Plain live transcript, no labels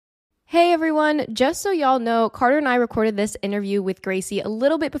Hey everyone, just so y'all know, Carter and I recorded this interview with Gracie a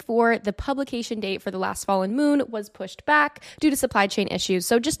little bit before the publication date for The Last Fallen Moon was pushed back due to supply chain issues.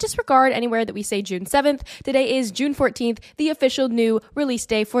 So just disregard anywhere that we say June 7th. Today is June 14th, the official new release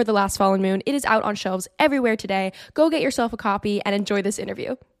day for The Last Fallen Moon. It is out on shelves everywhere today. Go get yourself a copy and enjoy this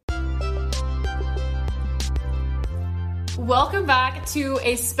interview. Welcome back to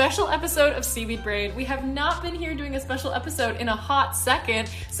a special episode of Seaweed Brain. We have not been here doing a special episode in a hot second,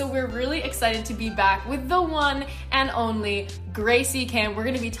 so we're really excited to be back with the one and only Gracie Kim. We're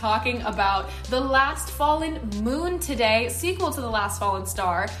going to be talking about The Last Fallen Moon today, sequel to The Last Fallen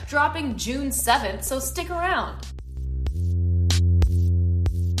Star, dropping June 7th, so stick around.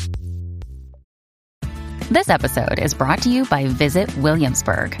 This episode is brought to you by Visit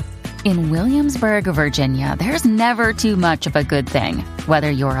Williamsburg. In Williamsburg, Virginia, there's never too much of a good thing.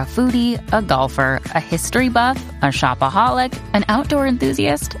 Whether you're a foodie, a golfer, a history buff, a shopaholic, an outdoor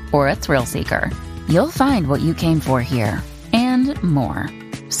enthusiast, or a thrill seeker, you'll find what you came for here and more.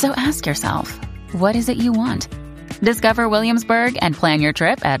 So ask yourself, what is it you want? Discover Williamsburg and plan your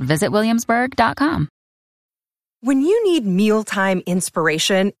trip at visitwilliamsburg.com. When you need mealtime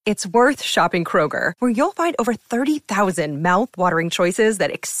inspiration, it's worth shopping Kroger, where you'll find over 30,000 mouth-watering choices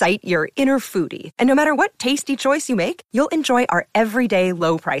that excite your inner foodie. And no matter what tasty choice you make, you'll enjoy our everyday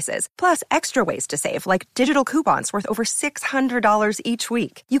low prices, plus extra ways to save, like digital coupons worth over $600 each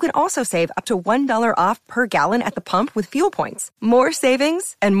week. You can also save up to $1 off per gallon at the pump with fuel points. More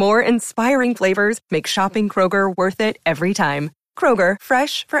savings and more inspiring flavors make shopping Kroger worth it every time. Kroger,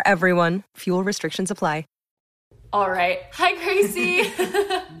 fresh for everyone. Fuel restrictions apply. All right. Hi, Gracie.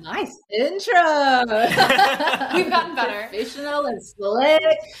 Nice intro. We've gotten better. Professional and slick.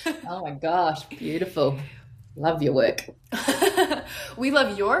 Oh my gosh, beautiful. Love your work. We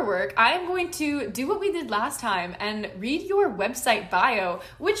love your work. I am going to do what we did last time and read your website bio,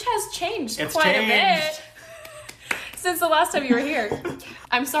 which has changed a bit since the last time you were here.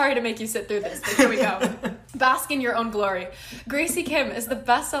 I'm sorry to make you sit through this, but here we go. Bask in your own glory. Gracie Kim is the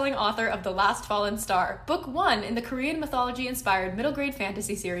best-selling author of The Last Fallen Star, book 1 in the Korean mythology-inspired middle-grade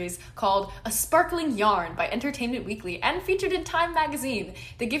fantasy series called A Sparkling Yarn by Entertainment Weekly and featured in Time magazine.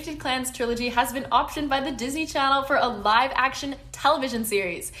 The Gifted Clans trilogy has been optioned by the Disney Channel for a live-action television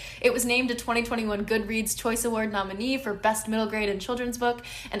series. It was named a 2021 Goodreads Choice Award nominee for Best Middle Grade and Children's Book,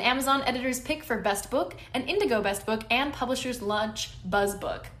 an Amazon Editor's Pick for Best Book, an Indigo Best Book, and Publisher's Lunch Buzz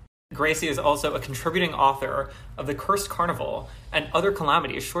Book. Gracie is also a contributing author of The Cursed Carnival and Other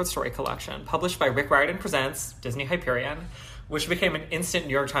Calamities short story collection, published by Rick Riordan Presents, Disney Hyperion, which became an instant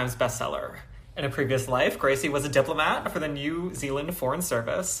New York Times bestseller. In a previous life, Gracie was a diplomat for the New Zealand Foreign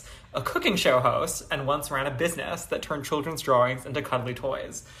Service, a cooking show host, and once ran a business that turned children's drawings into cuddly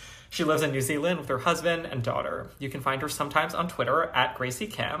toys. She lives in New Zealand with her husband and daughter. You can find her sometimes on Twitter at Gracie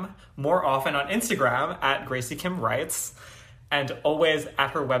Kim, more often on Instagram at Gracie Kim Writes, and always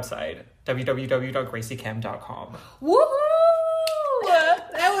at her website, www.graciekim.com. Woohoo!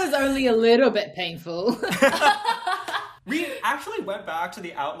 That was only a little bit painful. We actually went back to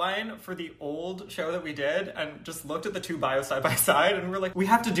the outline for the old show that we did and just looked at the two bios side by side, and we're like, we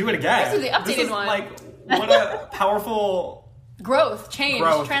have to do it again. This is the updated one. Like, what a powerful... Change,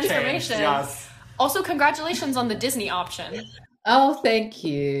 transformation. Yes. Also, congratulations on the Disney option. Oh, thank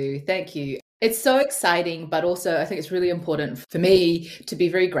you. Thank you. It's so exciting, but also I think it's really important for me to be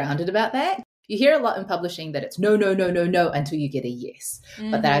very grounded about that. You hear a lot in publishing that it's no, until you get a yes.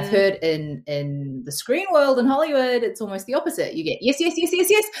 Mm-hmm. But that I've heard in the screen world in Hollywood, it's almost the opposite. You get yes,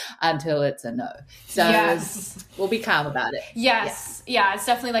 until it's a no. So we'll be calm about it. Yes. Yeah, it's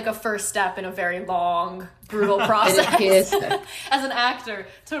definitely like a first step in a very long, brutal process. As an actor,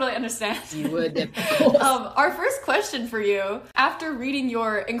 totally understand. You would, of course. Our first question for you, after reading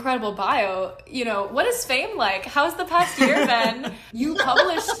your incredible bio, what is fame like? How's the past year been? You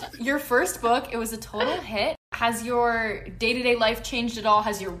published your first book. It was a total hit. Has your day-to-day life changed at all?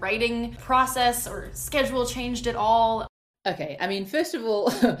 Has your writing process or schedule changed at all? Okay, I mean, first of all,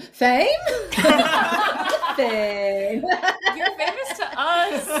 fame? Fame. You're famous to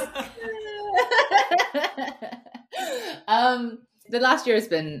us. The last year has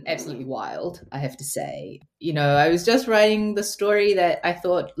been absolutely wild, I have to say. I was just writing the story that I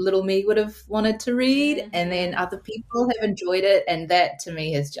thought little me would have wanted to read, and then other people have enjoyed it, and that to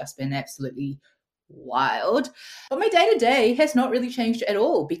me has just been absolutely wild. But my day-to-day has not really changed at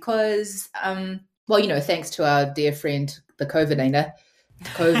all because, thanks to our dear friend, the COVIDina,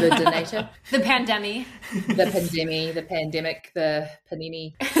 COVID-donator. The pandemic. The pandemic, the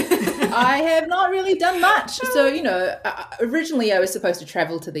panini. I have not really done much. So, originally I was supposed to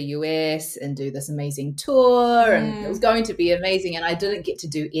travel to the US and do this amazing tour, and it was going to be amazing, and I didn't get to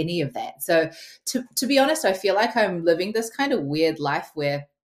do any of that. So to be honest, I feel like I'm living this kind of weird life where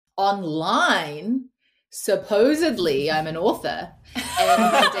online, supposedly I'm an author, and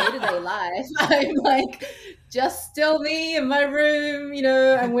in my day-to-day life, I'm like just still me in my room,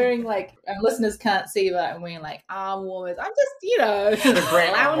 I'm wearing listeners can't see, but I'm wearing arm warmers. I'm just, the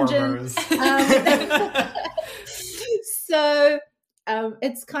great lounging. So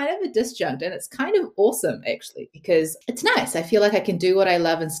it's kind of a disjunct, and it's kind of awesome actually, because it's nice. I feel like I can do what I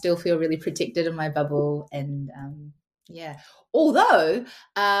love and still feel really protected in my bubble. And although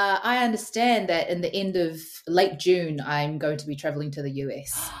I understand that in the end of late June, I'm going to be traveling to the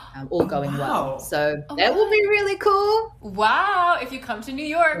US, all going well. So that will be really cool. Wow. If you come to New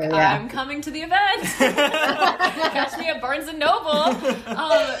York, I'm coming to the event. Catch me at Barnes & Noble.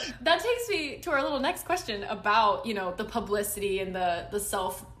 That takes me to our little next question about, the publicity and the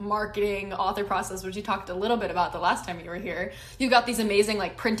self-marketing author process, which you talked a little bit about the last time you were here. You've got these amazing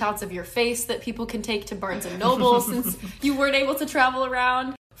printouts of your face that people can take to Barnes & Noble since you weren't able to travel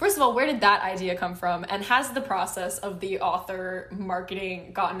around. First of all, where did that idea come from? And has the process of the author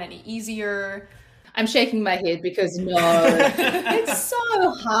marketing gotten any easier? I'm shaking my head because no, it's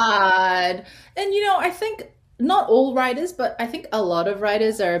so hard. And, I think not all writers, but I think a lot of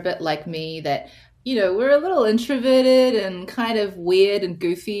writers are a bit like me that, we're a little introverted and kind of weird and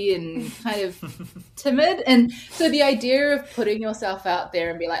goofy and kind of timid. And so the idea of putting yourself out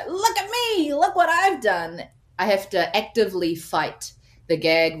there and be like, look at me, look what I've done. I have to actively fight the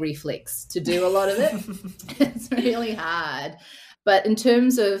gag reflex to do a lot of it. It's really hard. But in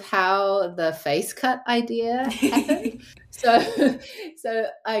terms of how the face cut idea happened, so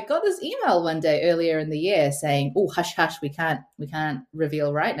I got this email one day earlier in the year saying, "Oh, hush, hush, we can't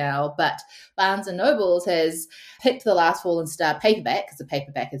reveal right now." But Barnes and Nobles has picked The Last Fallen Star paperback, because the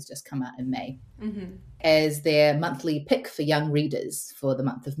paperback has just come out in May, as their monthly pick for young readers for the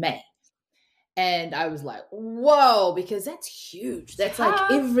month of May. And I was like, whoa, because that's huge. That's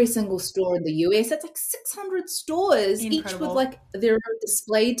every single store in the US. That's 600 stores, Incredible. each with their own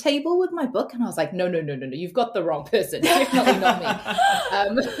display table with my book. And I was like, no, you've got the wrong person. Definitely not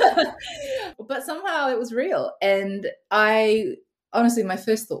me. But somehow it was real. And honestly, my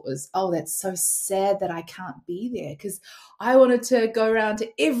first thought was, oh, that's so sad that I can't be there, because I wanted to go around to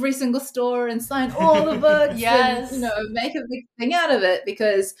every single store and sign all the books Yes. and, make a big thing out of it,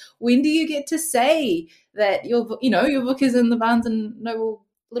 because when do you get to say that your book is in the Barnes and Noble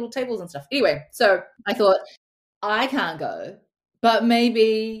little tables and stuff? Anyway, so I thought, I can't go, but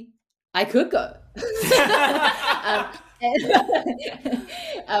maybe I could go.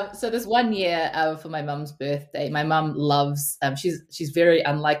 So this one year for my mum's birthday, my mum loves, she's very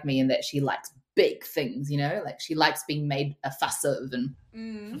unlike me in that she likes big things, she likes being made a fuss of and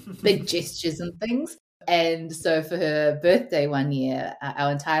big gestures and things. And so for her birthday one year,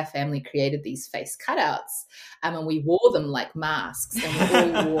 our entire family created these face cutouts, and we wore them like masks, and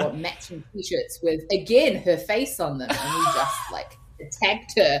we all wore matching t-shirts with, again, her face on them, and we just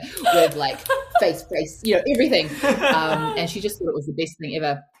attacked her with face, everything. And she just thought it was the best thing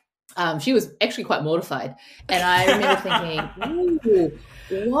ever. She was actually quite mortified. And I remember thinking,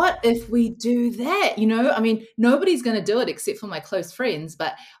 ooh, what if we do that? Nobody's going to do it except for my close friends,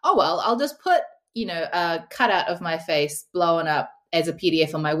 but oh well, I'll just put, a cutout of my face blown up as a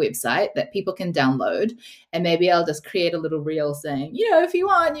PDF on my website that people can download. And maybe I'll just create a little reel saying, if you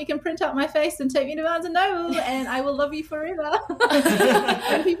want, you can print out my face and take me to Barnes & Noble and I will love you forever.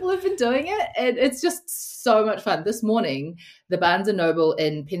 And people have been doing it. And it's just so much fun. This morning, the Barnes & Noble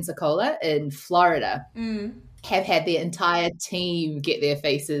in Pensacola in Florida have had their entire team get their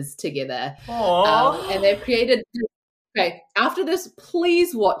faces together. And they've created... Okay, after this,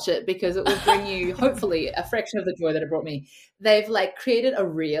 please watch it, because it will bring you, hopefully, a fraction of the joy that it brought me. They've created a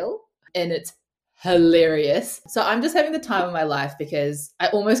reel, and it's hilarious. So I'm just having the time of my life, because I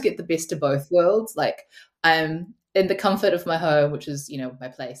almost get the best of both worlds. I'm in the comfort of my home, which is, my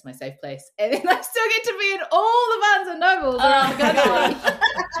place, my safe place. And then I still get to be in all the Barnes and Nobles around the country.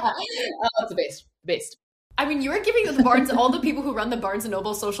 It's the best. I mean, you were giving all the people who run the Barnes &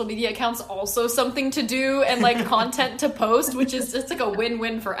 Noble social media accounts also something to do and content to post, which is just a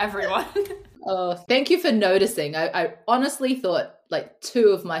win-win for everyone. Oh, thank you for noticing. I honestly thought, like 2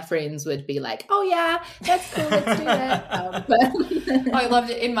 of my friends would be like, "Oh yeah, that's cool, let's do that." Oh, I loved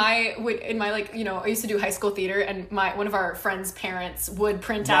it. In my like, you know, I used to do high school theater, and one of our friends' parents would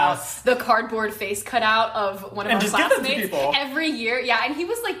print out the cardboard face cutout of one of our classmates every year. Yeah, and he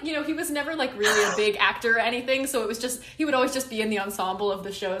was like, you know, he was never like really a big actor or anything, so it was just, he would always just be in the ensemble of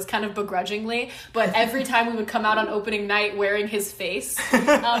the shows, kind of begrudgingly. But every time we would come out on opening night wearing his face,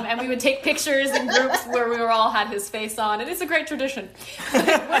 and we would take pictures in groups where we were all had his face on, and it's a great tradition.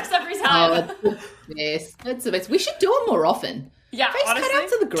 It works every time. Oh, it's the best. We should do it more often. Yeah, face honestly,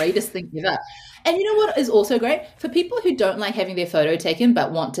 cutouts are the greatest thing ever. And you know what is also great? For people who don't like having their photo taken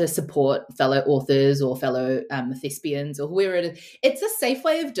but want to support fellow authors or fellow thespians or whoever it is, it's a safe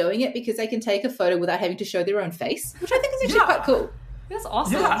way of doing it because they can take a photo without having to show their own face, which I think is actually quite cool. That's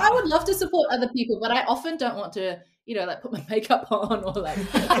awesome. Yeah. I would love to support other people, but I often don't want to, you know, like put my makeup on or like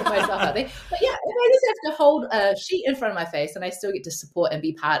put myself out there. But yeah, if I just have to hold a sheet in front of my face and I still get to support and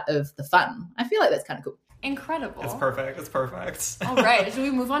be part of the fun, I feel like that's kind of cool. Incredible. It's perfect. It's perfect. All right. Should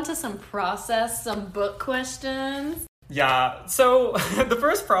we move on to some book questions? Yeah. So the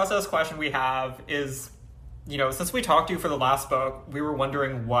first process question we have is, you know, since we talked to you for the last book, we were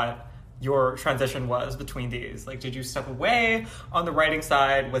wondering what your transition was between these. Like, did you step away on the writing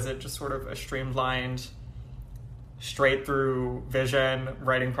side? Was it just sort of a streamlined, straight through vision,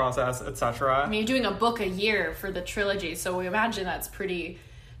 writing process, etc.? I mean, you're doing a book a year for the trilogy, so we imagine that's a pretty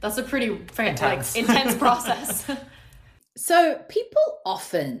intense process. So people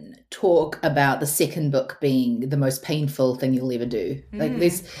often talk about the second book being the most painful thing you'll ever do. Like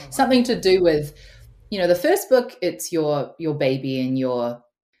there's something to do with, you know, the first book, it's your baby and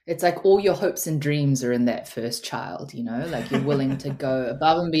it's like all your hopes and dreams are in that first child, you know, like you're willing to go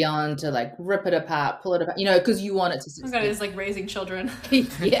above and beyond to like rip it apart, pull it apart, you know, because you want it to succeed. Okay, it's like raising children.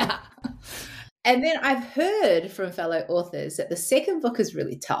 Yeah. And then I've heard from fellow authors that the second book is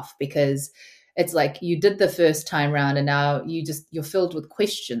really tough because it's like you did the first time round and now you're filled with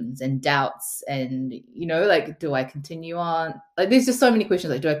questions and doubts and, you know, like, do I continue on? Like, there's just so many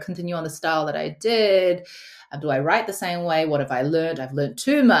questions. Like, do I continue on the style that I did? Do I write the same way? What have I learned? I've learned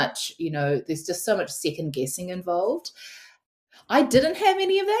too much. You know, there's just so much second guessing involved. I didn't have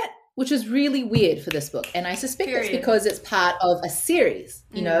any of that, which is really weird for this book. And I suspect it's because it's part of a series.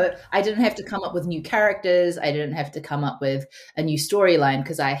 You know, I didn't have to come up with new characters. I didn't have to come up with a new storyline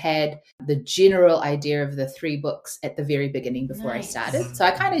because I had the general idea of the 3 books at the very beginning before I started. So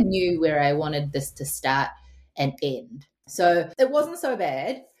I kind of knew where I wanted this to start and end. So it wasn't so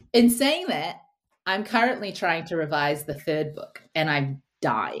bad. In saying that, I'm currently trying to revise the 3rd book and I'm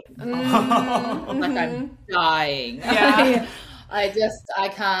dying. Like I'm dying. Yeah. I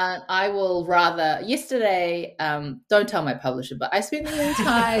can't. I will rather. Yesterday, don't tell my publisher, but I spent the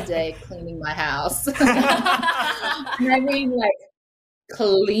entire day cleaning my house. I mean, like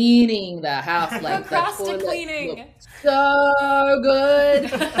cleaning the house, like the cleaning. So good.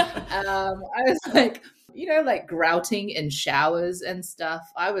 I was like, you know, like grouting in showers and stuff.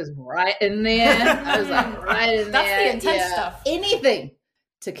 I was right in there. I was like right in there. That's the intense stuff. Anything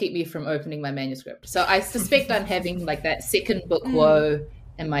to keep me from opening my manuscript. So I suspect I'm having like that second book woe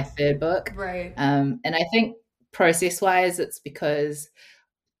in my 3rd book. Right. And I think process-wise, it's because,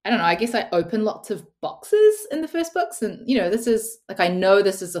 I don't know, I guess I open lots of boxes in the first books. And, you know, this is like, I know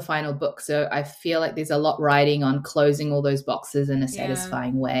this is the final book. So I feel like there's a lot riding on closing all those boxes in a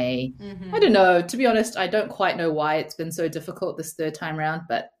satisfying way. I don't know. To be honest, I don't quite know why it's been so difficult this 3rd time round,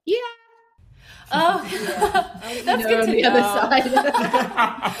 but yeah. Oh, that's good to know. Other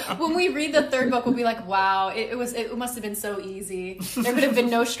side. When we read the 3rd book, we'll be like, wow, it must have been so easy. There could have been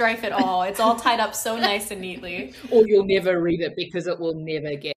no strife at all. It's all tied up so nice and neatly. Or you'll never read it because it will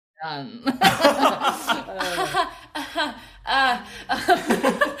never get done.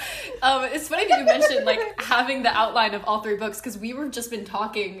 It's funny that you mentioned like having the outline of all 3 books, because we were just been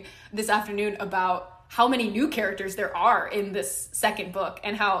talking this afternoon about how many new characters there are in this second book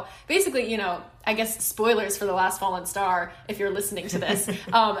and how basically, you know, I guess spoilers for The Last Fallen Star, if you're listening to this,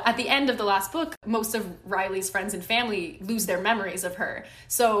 at the end of the last book, most of Riley's friends and family lose their memories of her.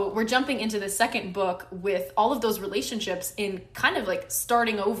 So we're jumping into the second book with all of those relationships in kind of like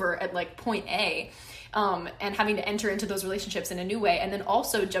starting over at like point A. And having to enter into those relationships in a new way, and then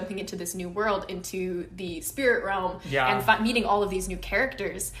also jumping into this new world, into the spirit realm, and meeting all of these new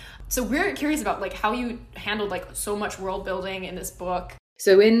characters. So we're curious about like how you handled like so much world building in this book.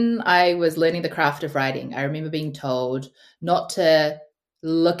 So when I was learning the craft of writing, I remember being told not to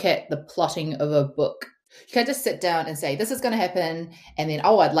look at the plotting of a book You can't just sit down and say, this is going to happen. And then,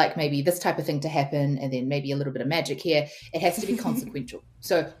 oh, I'd like maybe this type of thing to happen. And then maybe a little bit of magic here. It has to be consequential.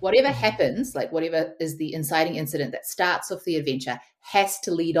 So whatever happens, like whatever is the inciting incident that starts off the adventure has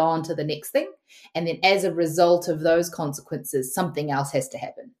to lead on to the next thing. And then as a result of those consequences, something else has to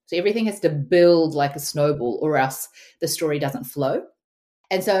happen. So everything has to build like a snowball or else the story doesn't flow.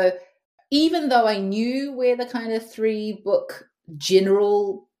 And so even though I knew where the kind of 3-book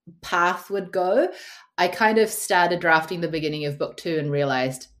general path would go, I kind of started drafting the beginning of book 2 and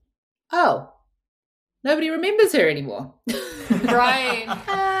realized, oh, nobody remembers her anymore. Right.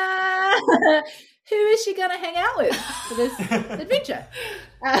 Who is she going to hang out with for this adventure?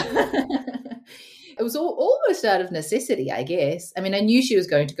 It was almost out of necessity, I guess. I mean, I knew she was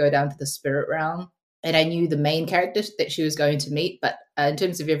going to go down to the spirit realm, and I knew the main character that she was going to meet. But in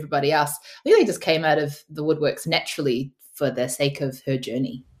terms of everybody else, I think they just came out of the woodworks naturally for the sake of her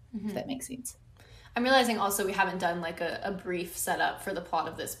journey, if that makes sense. I'm realizing also we haven't done like a brief setup for the plot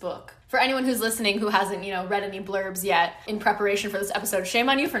of this book. For anyone who's listening who hasn't, read any blurbs yet in preparation for this episode, shame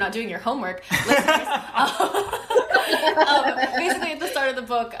on you for not doing your homework. Listeners, basically at the start of the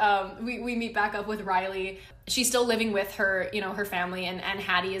book, we meet back up with Riley. She's still living with her, her family, and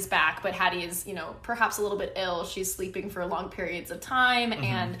Hattie is back, but Hattie is, perhaps a little bit ill. She's sleeping for long periods of time,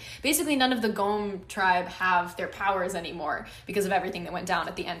 and basically none of the Gom tribe have their powers anymore because of everything that went down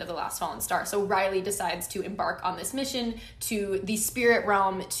at the end of The Last Fallen Star. So Riley decides to embark on this mission to the spirit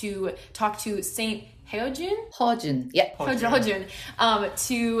realm to talk to Saint Heojin, yeah. Heojin,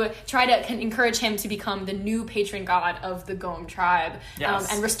 to try to encourage him to become the new patron god of the Gom tribe,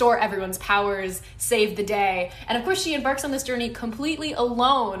 and restore everyone's powers, save the day. And of course, she embarks on this journey completely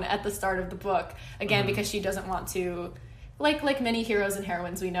alone at the start of the book, again, because she doesn't want to, like many heroes and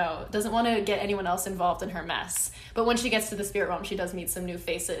heroines we know, doesn't want to get anyone else involved in her mess. But when she gets to the spirit realm, she does meet some new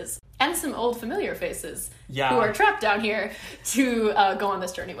faces, and some old familiar faces who are trapped down here to go on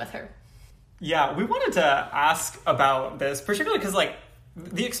this journey with her. Yeah, we wanted to ask about this, particularly because,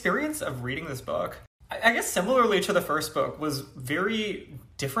 the experience of reading this book, I guess similarly to the first book, was very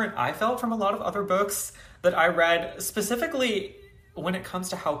different, I felt, from a lot of other books that I read, specifically when it comes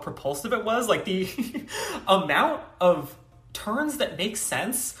to how propulsive it was. Like, the amount of turns that make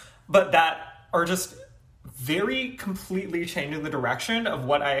sense, but that are just very completely changing the direction of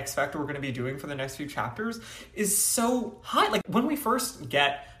what I expect we're going to be doing for the next few chapters is so high. Like, when we first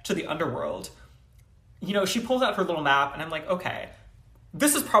get to the underworld, she pulls out her little map, and I'm like, okay,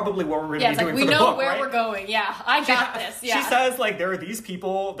 this is probably what we're going to be doing for the book, we know where we're going. Yeah, I got this. Yeah. She says, there are these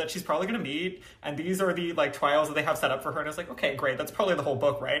people that she's probably going to meet, and these are the, trials that they have set up for her, and it's like, okay, great, that's probably the whole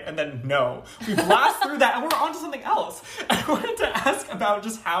book, right? And then, no. We blast through that, and we're on to something else. And I wanted to ask about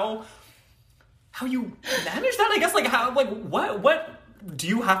just how you manage that, I guess, what do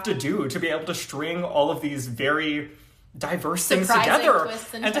you have to do to be able to string all of these very diverse things together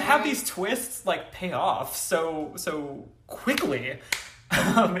and to have these twists pay off so quickly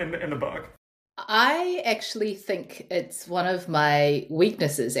in the book? I actually think it's one of my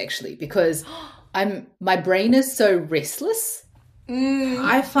weaknesses, actually, because my brain is so restless.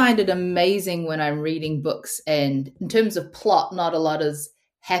 I find it amazing when I'm reading books, and in terms of plot, not a lot has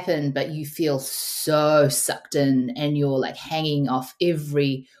happened, but you feel so sucked in, and you're hanging off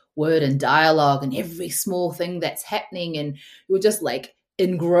every word and dialogue and every small thing that's happening, and you're just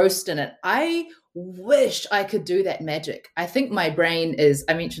engrossed in it. I wish I could do that magic. I think my brain is,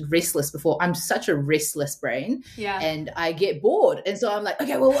 I mentioned restless before, I'm such a restless brain, and I get bored, and so I'm like,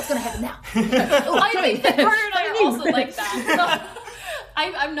 okay, well, what's going to happen now? I think that Carter and I are also like that. So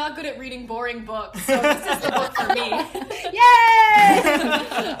I'm not good at reading boring books, so this is the book for me. Yay!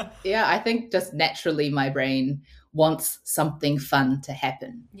 Yeah, I think just naturally my brain wants something fun to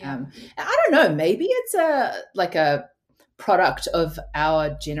happen. I don't know, maybe it's a product of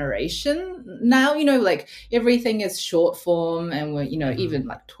our generation now, everything is short form, and we're, even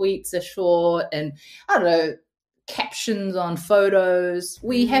tweets are short, and I don't know, captions on photos.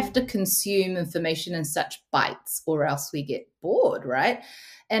 We have to consume information in such bites or else we get bored, right?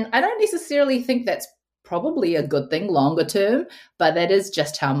 And I don't necessarily think that's probably a good thing longer term, but that is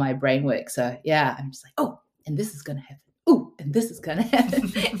just how my brain works. So yeah, I'm just oh, and this is going to happen. Oh, and this is going to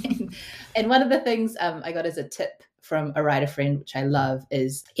happen. and one of the things I got as a tip from a writer friend, which I love,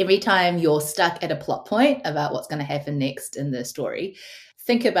 is every time you're stuck at a plot point about what's going to happen next in the story,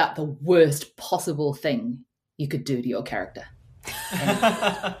 think about the worst possible thing you could do to your character.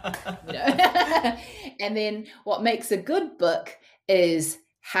 And then what makes a good book is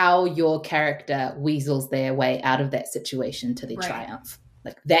how your character weasels their way out of that situation to their triumph.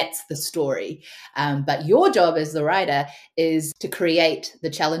 Like that's the story. But your job as the writer is to create the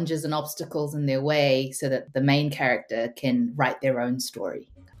challenges and obstacles in their way so that the main character can write their own story.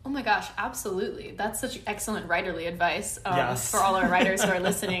 Oh my gosh, absolutely. That's such excellent writerly advice Yes. for all our writers who are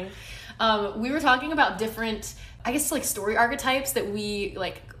listening. We were talking about different, I guess, like story archetypes that we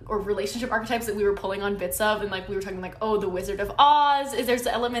like, or relationship archetypes that we were pulling on bits of, and like we were talking like, oh, the Wizard of Oz, there's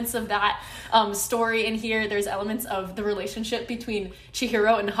elements of that story in here. There's elements of the relationship between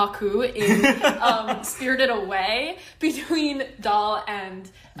Chihiro and Haku in Spirited Away, between Doll and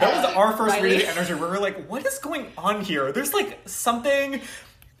That was our first Riley. reading energy where we were like, what is going on here? There's like something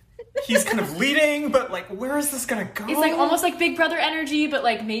he's kind of leading, but like, where is this gonna go? It's like almost like Big Brother energy, but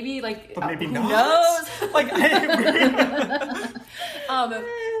like maybe like but maybe who not. knows? Like,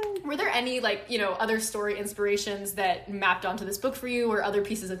 Were there any like, you know, other story inspirations that mapped onto this book for you, or other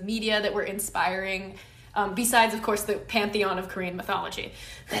pieces of media that were inspiring, besides of course the pantheon of Korean mythology?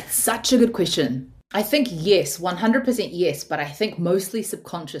 That's such a good question. I think yes, 100% yes, but I think mostly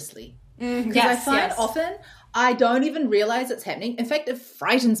subconsciously. Because I find often I don't even realize it's happening. In fact, it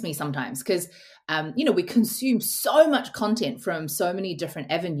frightens me sometimes because, you know, we consume so much content from so many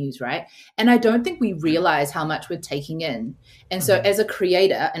different avenues, right? And I don't think we realize how much we're taking in. And so as a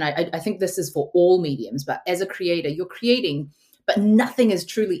creator, and I think this is for all mediums, but as a creator, you're creating, but nothing is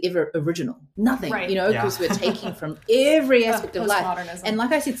truly ever original. Nothing, Right. you know, because we're taking from every aspect of life. Postmodernism. And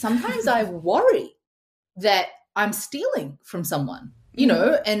like I said, sometimes I worry that I'm stealing from someone. You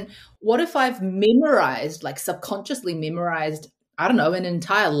know, and what if I've memorized, like subconsciously memorized, I don't know, an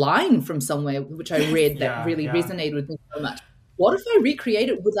entire line from somewhere which I read that really resonated with me so much? What if I recreate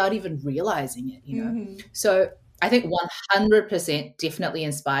it without even realizing it, you know? So I think 100% definitely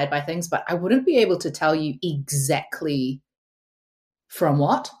inspired by things, but I wouldn't be able to tell you exactly from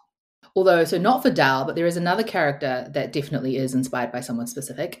what. Although, so not for Dal, but there is another character that definitely is inspired by someone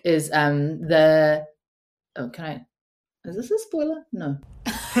specific, is is this a spoiler? No.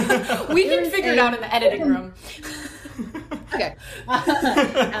 We can figure it out in the editing room. Okay.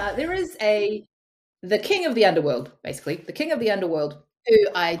 There is the king of the underworld, basically. The king of the underworld, who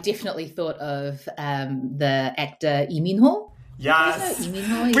I definitely thought of the actor Lee Min-ho. yes. Lee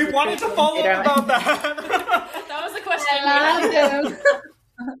Min-ho, We wanted to follow up about that. That was the question. I love him.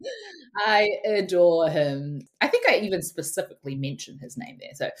 I adore him. I think I even specifically mentioned his name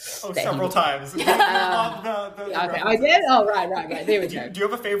there. So Several times. We love the Okay, references. I did. Oh, right. There we go. Do you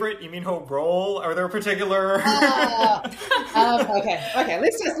have a favorite Lee Min-ho role? Are there a particular? Okay.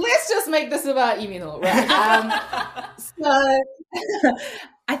 Let's just make this about Lee Min-ho, right? So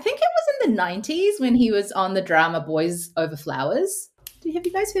I think it was in the 90s when he was on the drama Boys Over Flowers. Have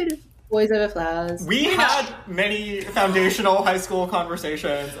you guys heard of Boys Over Flowers? We had many foundational high school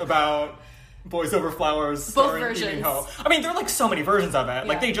conversations about Boys Over Flowers starring Lee versions. Min-ho. I mean, there are like so many versions of it.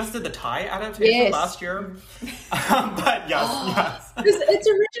 Like they just did the Thai adaptation last year. But yes. It's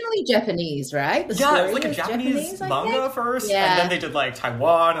originally Japanese, right? The Yeah, it story was like a was Japanese I manga think? first, Yeah. and then they did like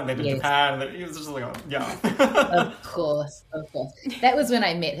Taiwan, and they did Yes. Japan, and it was just like, yeah. Of course. That was when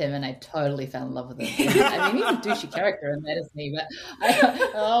I met him and I totally fell in love with him. I mean, he's a douchey character in that, isn't he? But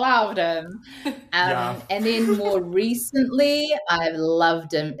I loved him. And then more recently, I've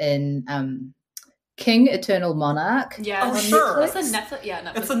loved him in King Eternal Monarch. Yeah. Oh, sure. It's a Netflix. Yeah,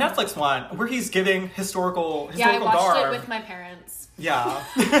 Netflix. It's the Netflix one where he's giving historical Yeah, I watched garb. it with my parents, Yeah.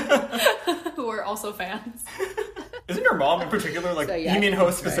 who are also fans. Isn't your mom in particular like So, yeah, Lee Min-ho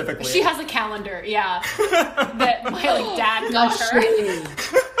that's right. specifically? She has a calendar, that my like dad got her.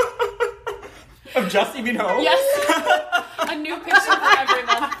 Of just Lee Min-ho? Yes, a new picture for every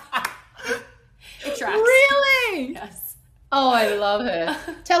month. It tracks. Really? Yes. Oh, I love her.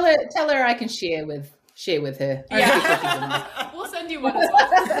 Tell her I can share with her. Yeah. We'll send you one as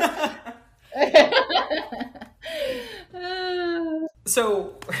well.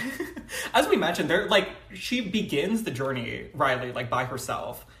 So, as we mentioned, she begins the journey, Riley, like by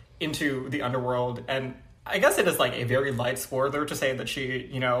herself into the underworld, and I guess it is like a very light spoiler to say that she,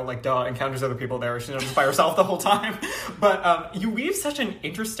 encounters other people there. She's not just by herself the whole time. But you weave such an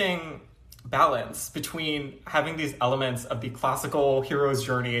interesting balance between having these elements of the classical hero's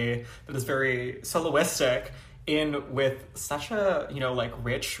journey that is very soloistic in with such a,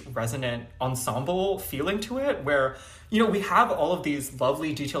 rich, resonant ensemble feeling to it, where, we have all of these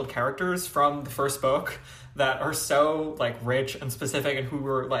lovely detailed characters from the first book that are so rich and specific and who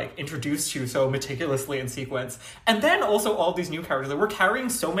were introduced to so meticulously in sequence. And then also all of these new characters that we're carrying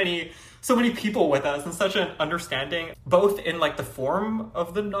so many people with us and such an understanding, both in the form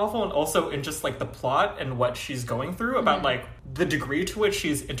of the novel and also in just the plot and what she's going through about the degree to which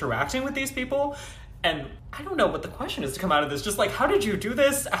she's interacting with these people. And I don't know what the question is to come out of this. Just like, how did you do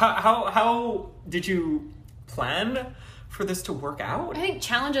this? How did you plan for this to work out? I think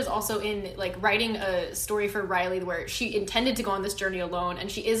challenge is also in like writing a story for Riley where she intended to go on this journey alone,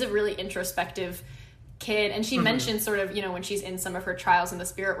 and she is a really introspective kid, and she mentions sort of, you know, when she's in some of her trials in the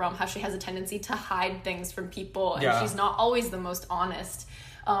spirit realm, how she has a tendency to hide things from people, and she's not always the most honest,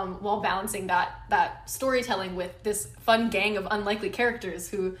 while balancing that storytelling with this fun gang of unlikely characters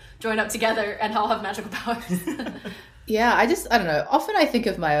who join up together and all have magical powers. Yeah, I don't know. Often I think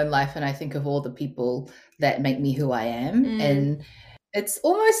of my own life and I think of all the people that make me who I am. And it's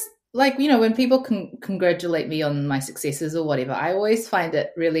almost like, you know, when people congratulate me on my successes or whatever, I always find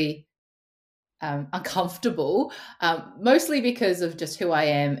it really uncomfortable, mostly because of just who I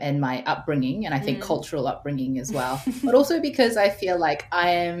am and my upbringing, and I think cultural upbringing as well, but also because I feel like I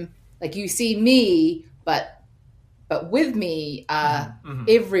am, like, you see me, but with me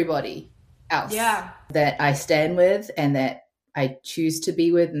everybody else that I stand with and that I choose to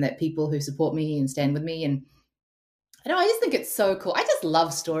be with, and that people who support me and stand with me. And I don't know, I just think it's so cool. I just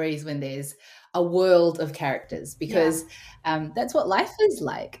love stories when there's a world of characters, because that's what life is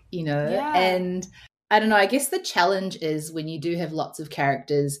like, you know. And I don't know, I guess the challenge is, when you do have lots of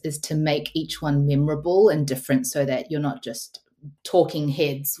characters, is to make each one memorable and different, so that you're not just talking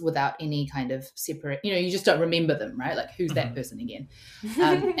heads without any kind of separate, you know, you just don't remember them, right? Like, who's that person again?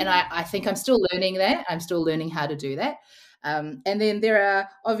 And I think I'm still learning that. I'm still learning how to do that. And then there are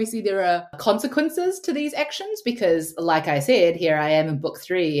consequences to these actions, because like I said, here I am in book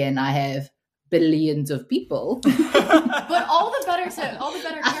 3 and I have billions of people. But all the better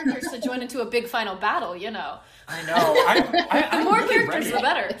characters to join into a big final battle, you know. I know. The more really characters, the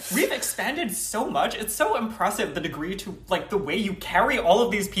better. We've expanded so much. It's so impressive, the degree to, like, the way you carry all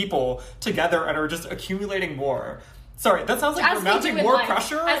of these people together and are just accumulating more. Sorry, that sounds like you're mounting more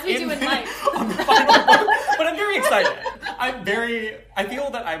pressure. As we do in life. On the final book. But I'm very excited. I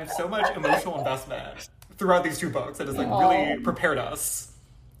feel that I have so much emotional investment throughout these 2 books that has, like, really prepared us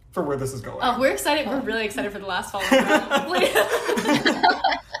for where this is going. Oh, we're excited. We're really excited for the last follow-up.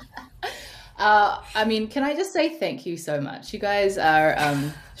 I mean, can I just say thank you so much? You guys are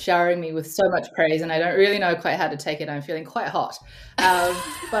showering me with so much praise, and I don't really know quite how to take it. I'm feeling quite hot.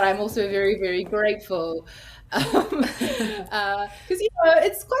 But I'm also very, very grateful. Because, you know,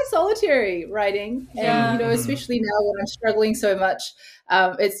 it's quite solitary writing. And, you know, especially now when I'm struggling so much,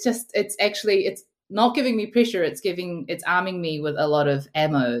 it's not giving me pressure. It's arming me with a lot of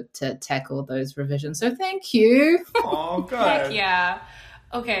ammo to tackle those revisions. So thank you. Oh, good. Heck yeah.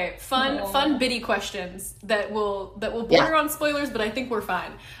 Okay, fun bitty questions that will border on spoilers, but I think we're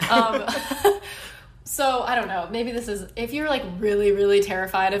fine. So I don't know, maybe this is, if you're like really, really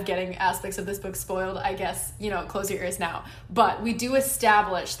terrified of getting aspects of this book spoiled, I guess, you know, close your ears now. But we do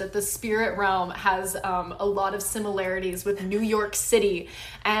establish that the spirit realm has a lot of similarities with New York City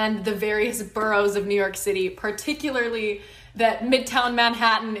and the various boroughs of New York City, particularly that Midtown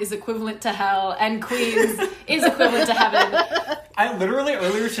Manhattan is equivalent to hell and Queens is equivalent to heaven. I literally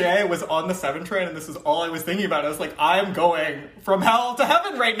earlier today was on the 7 train, and this is all I was thinking about. I was like, I'm going from hell to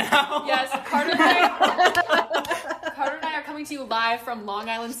heaven right now. Yes, Carter and I are coming to you live from Long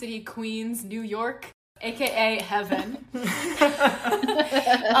Island City, Queens, New York, aka heaven.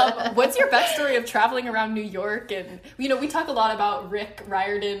 What's your backstory of traveling around New York? And, you know, we talk a lot about Rick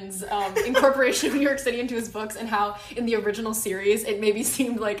Riordan's incorporation of New York City into his books, and how in the original series it maybe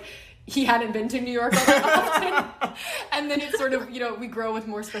seemed like he hadn't been to New York all that often. And then it sort of, you know, we grow with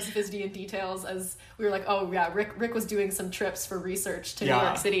more specificity and details as we were like, oh yeah, Rick was doing some trips for research to New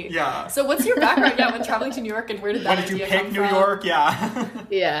York City. Yeah. So what's your background when traveling to New York, and where did that idea come from? When did you pick New York? Yeah.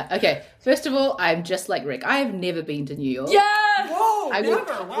 Yeah. Okay. First of all, I'm just like Rick. I have never been to New York. Yeah. Whoa,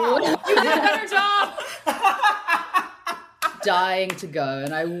 wow. You did a better job. Dying to go,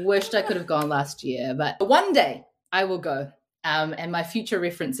 and I wished I could have gone last year, but one day I will go. And my future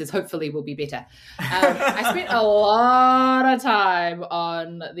references hopefully will be better. I spent a lot of time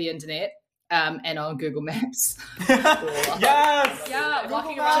on the internet and on Google Maps. Yes! Yeah,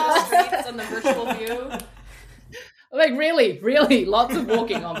 walking around the streets on the virtual view. Like really, lots of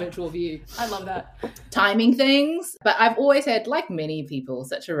walking on virtual view. I love that. Timing things. But I've always had, like many people,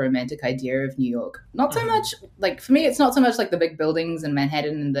 such a romantic idea of New York. Not so much, like, for me, it's not so much like the big buildings in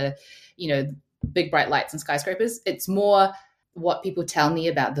Manhattan and the, you know, big bright lights and skyscrapers. It's more what people tell me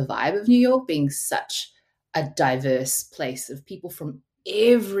about the vibe of New York being such a diverse place of people from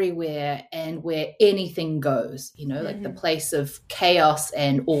everywhere, and where anything goes, you know, like the place of chaos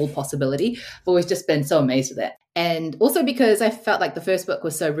and all possibility. I've always just been so amazed with that. And also because I felt like the first book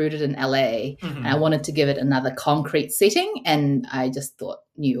was so rooted in LA, and I wanted to give it another concrete setting, and I just thought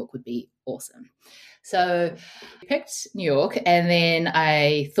New York would be awesome. So I picked New York, and then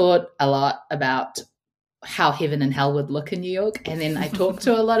I thought a lot about how heaven and hell would look in New York. And then I talked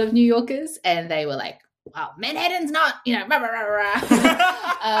to a lot of New Yorkers, and they were like, wow, Manhattan's not, rah, rah, rah, rah.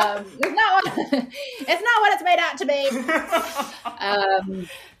 It's not what it's made out to be.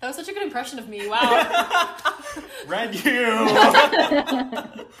 That was such a good impression of me. Wow. Read you.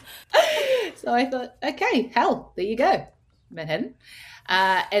 So I thought, okay, hell, there you go, Manhattan.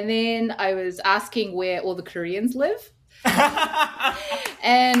 And then I was asking where all the Koreans live.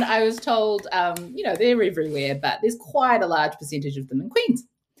 And I was told, they're everywhere, but there's quite a large percentage of them in Queens.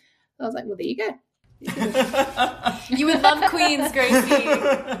 So I was like, well, there you go. You would love Queens, Gracie.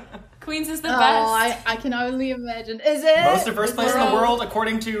 Queens is the best. I can only imagine. Is it? Most diverse place in the world,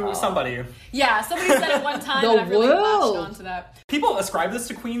 according to somebody. Yeah, somebody said it one time, and I've really latched on to that. People ascribe this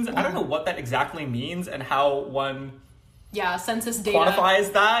to Queens. I don't know what that exactly means and how one census data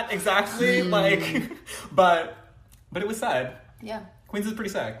quantifies that exactly. But it was said. Yeah. Queens is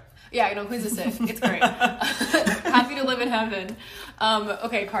pretty sick. Yeah, Queens is sick. It's great. Happy to live in heaven.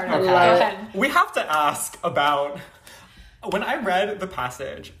 Okay, Carter, go Okay. ahead. We have to ask about, when I read the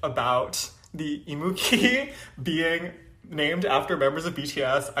passage about the Imuki being named after members of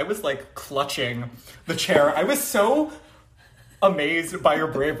BTS, I was like clutching the chair. I was so amazed by your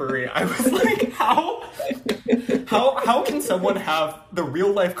bravery. I was like, how can someone have the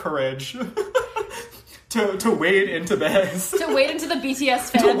real life courage to wade into this? To wade into the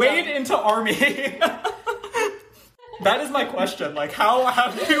BTS fandom. To wade into ARMY. That is my question. Like, how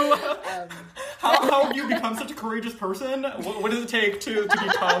have you become such a courageous person? What does it take to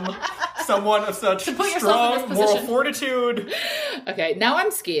become someone of such strong moral fortitude? Okay, now I'm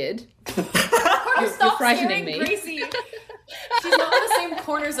scared. Stop frightening me. Gracie. She's not in the same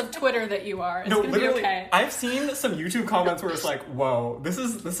corners of Twitter that you are. It's gonna literally, be okay. I've seen some YouTube comments where it's like, whoa, this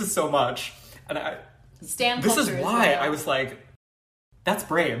is so much. And this is why I was like, that's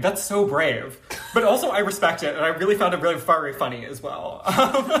brave. That's so brave. But also I respect it, and I really found it really very funny as well.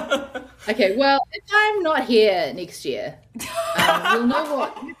 Okay, well, if I'm not here next year, you'll know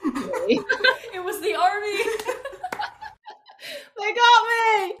what happened to me. It was the ARMY. They got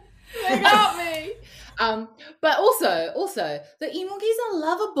me. But also, the emojis are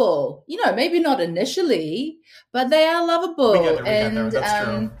lovable. Maybe not initially, but they are lovable. We get there. That's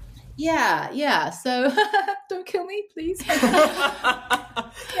true. Yeah. So don't kill me, please.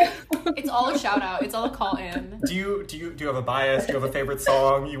 It's all a shout out. It's all a call in. Do you have a bias? Do you have a favorite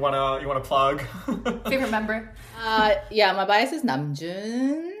song you wanna plug? Favorite member? My bias is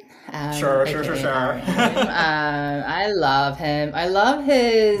Namjoon. Sure. I love him. I love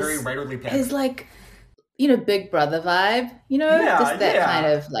his very rightly picked. His Big Brother vibe. Just that kind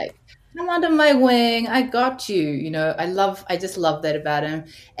of like, I'm under my wing. I got you. I just love that about him.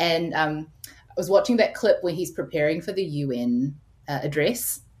 And I was watching that clip when he's preparing for the UN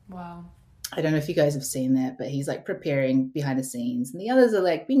address. Wow. I don't know if you guys have seen that, but he's like preparing behind the scenes, and the others are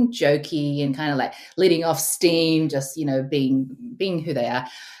like being jokey and kind of like letting off steam, just being who they are.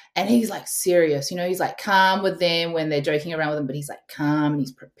 And he's like serious, he's like calm with them when they're joking around with him, but he's like calm and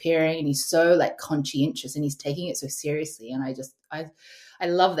he's preparing and he's so like conscientious and he's taking it so seriously. And I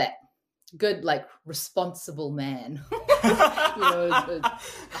love that. Good, like, responsible man. A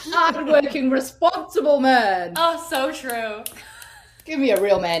hard-working, responsible man. Oh, so true. Give me a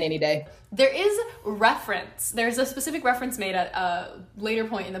real man any day. There is reference. There's a specific reference made at a later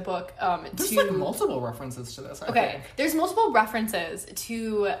point in the book. There's like multiple references to this, I think. There's multiple references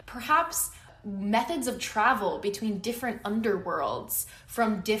to perhaps methods of travel between different underworlds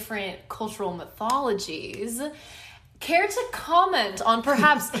from different cultural mythologies. Care to comment on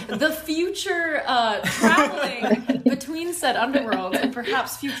perhaps the future traveling between said underworlds and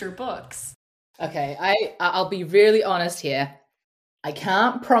perhaps future books? Okay, I'll be really honest here. I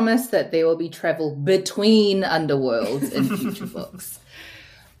can't promise that there will be travel between underworlds in future books.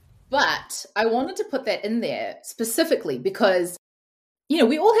 But I wanted to put that in there specifically because,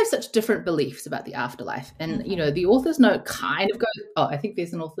 we all have such different beliefs about the afterlife. And, the author's note kind of goes, I think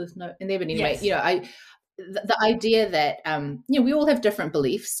there's an author's note in there. But anyway, yes. The idea that, we all have different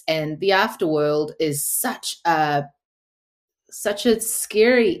beliefs, and the afterworld is such a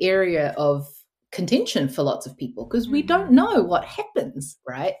scary area of contention for lots of people because we don't know what happens,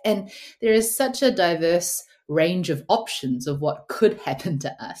 right? And there is such a diverse range of options of what could happen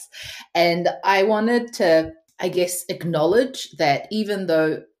to us. And I wanted to, I guess, acknowledge that even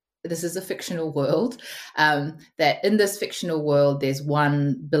though this is a fictional world, that in this fictional world, there's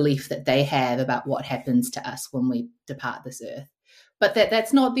one belief that they have about what happens to us when we depart this earth, but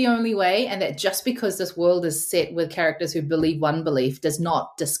that's not the only way, and that just because this world is set with characters who believe one belief does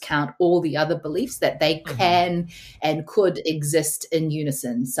not discount all the other beliefs, that they can and could exist in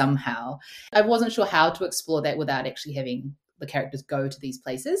unison somehow. I wasn't sure how to explore that without actually having the characters go to these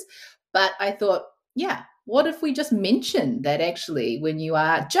places, but I thought, yeah, what if we just mention that actually when you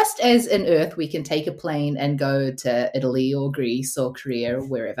are, just as in Earth, we can take a plane and go to Italy or Greece or Korea or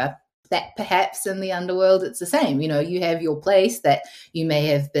wherever, that perhaps in the underworld it's the same. You know, you have your place that you may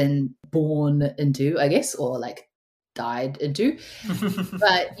have been born into, I guess, or like died into,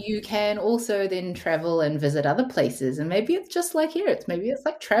 but you can also then travel and visit other places. And maybe it's just like here, maybe it's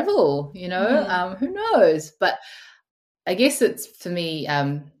like travel, you know, who knows? But I guess it's, for me,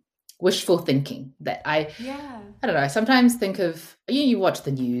 wishful thinking that I don't know, sometimes think of, you watch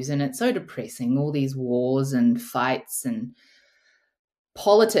the news and it's so depressing, all these wars and fights and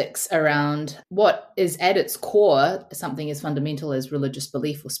politics around what is at its core something as fundamental as religious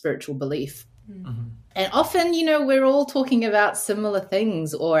belief or spiritual belief. And often, you know, we're all talking about similar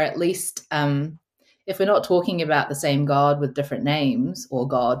things, or at least if we're not talking about the same God with different names, or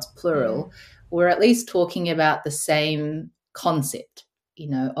gods plural, we're at least talking about the same concept, you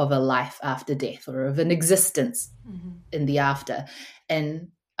know, of a life after death, or of an existence in the after. And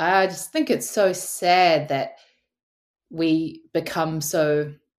I just think it's so sad that we become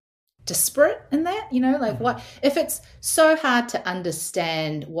so disparate in that, you know, like what if it's so hard to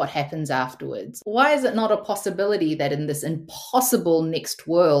understand what happens afterwards? Why is it not a possibility that in this impossible next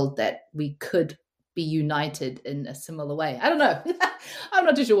world that we could be united in a similar way? I don't know. I'm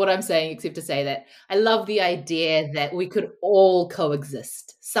not too sure what I'm saying, except to say that I love the idea that we could all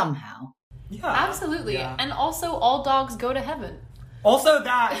coexist somehow. Yeah, absolutely. Yeah. And also, all dogs go to heaven. Also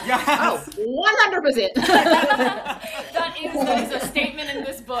that, yes. Oh, 100%. that is a statement in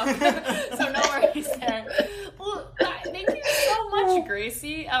this book. So no worries there. Well, thank you so much,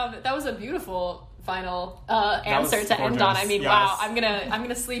 Gracie. That was a beautiful final answer to end on. I mean, wow, I'm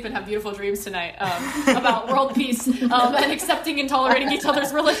gonna sleep and have beautiful dreams tonight about world peace and accepting and tolerating each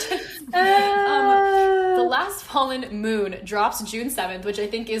other's religions. The Last Fallen Moon drops June 7th, which I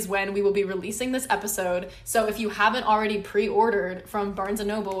think is when we will be releasing this episode. So if you haven't already pre-ordered from Barnes &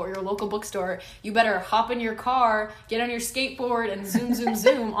 Noble or your local bookstore, you better hop in your car, get on your skateboard, and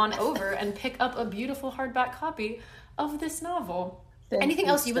zoom on over and pick up a beautiful hardback copy of this novel. Anything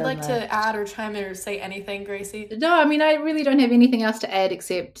else you would like to add or chime in or say anything, Gracie? No, I mean, I really don't have anything else to add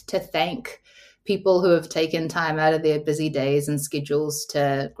except to thank people who have taken time out of their busy days and schedules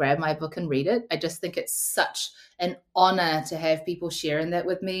to grab my book and read it. I just think it's such an honor to have people sharing that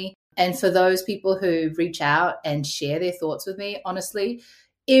with me. And for those people who reach out and share their thoughts with me, honestly,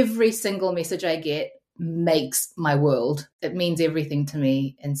 every single message I get makes my world. It means everything to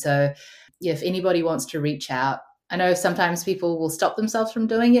me. And so if anybody wants to reach out, I know sometimes people will stop themselves from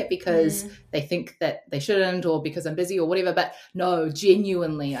doing it because they think that they shouldn't, or because I'm busy or whatever. But no,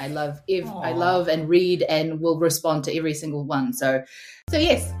 genuinely, I love and read and will respond to every single one. So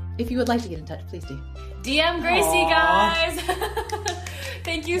yes, if you would like to get in touch, please do. DM Gracie, guys.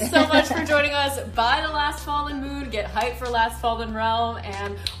 Thank you so much for joining us. Buy The Last Fallen Moon, get hyped for Last Fallen Realm,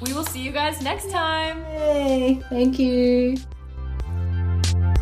 and we will see you guys next time. Yay, thank you.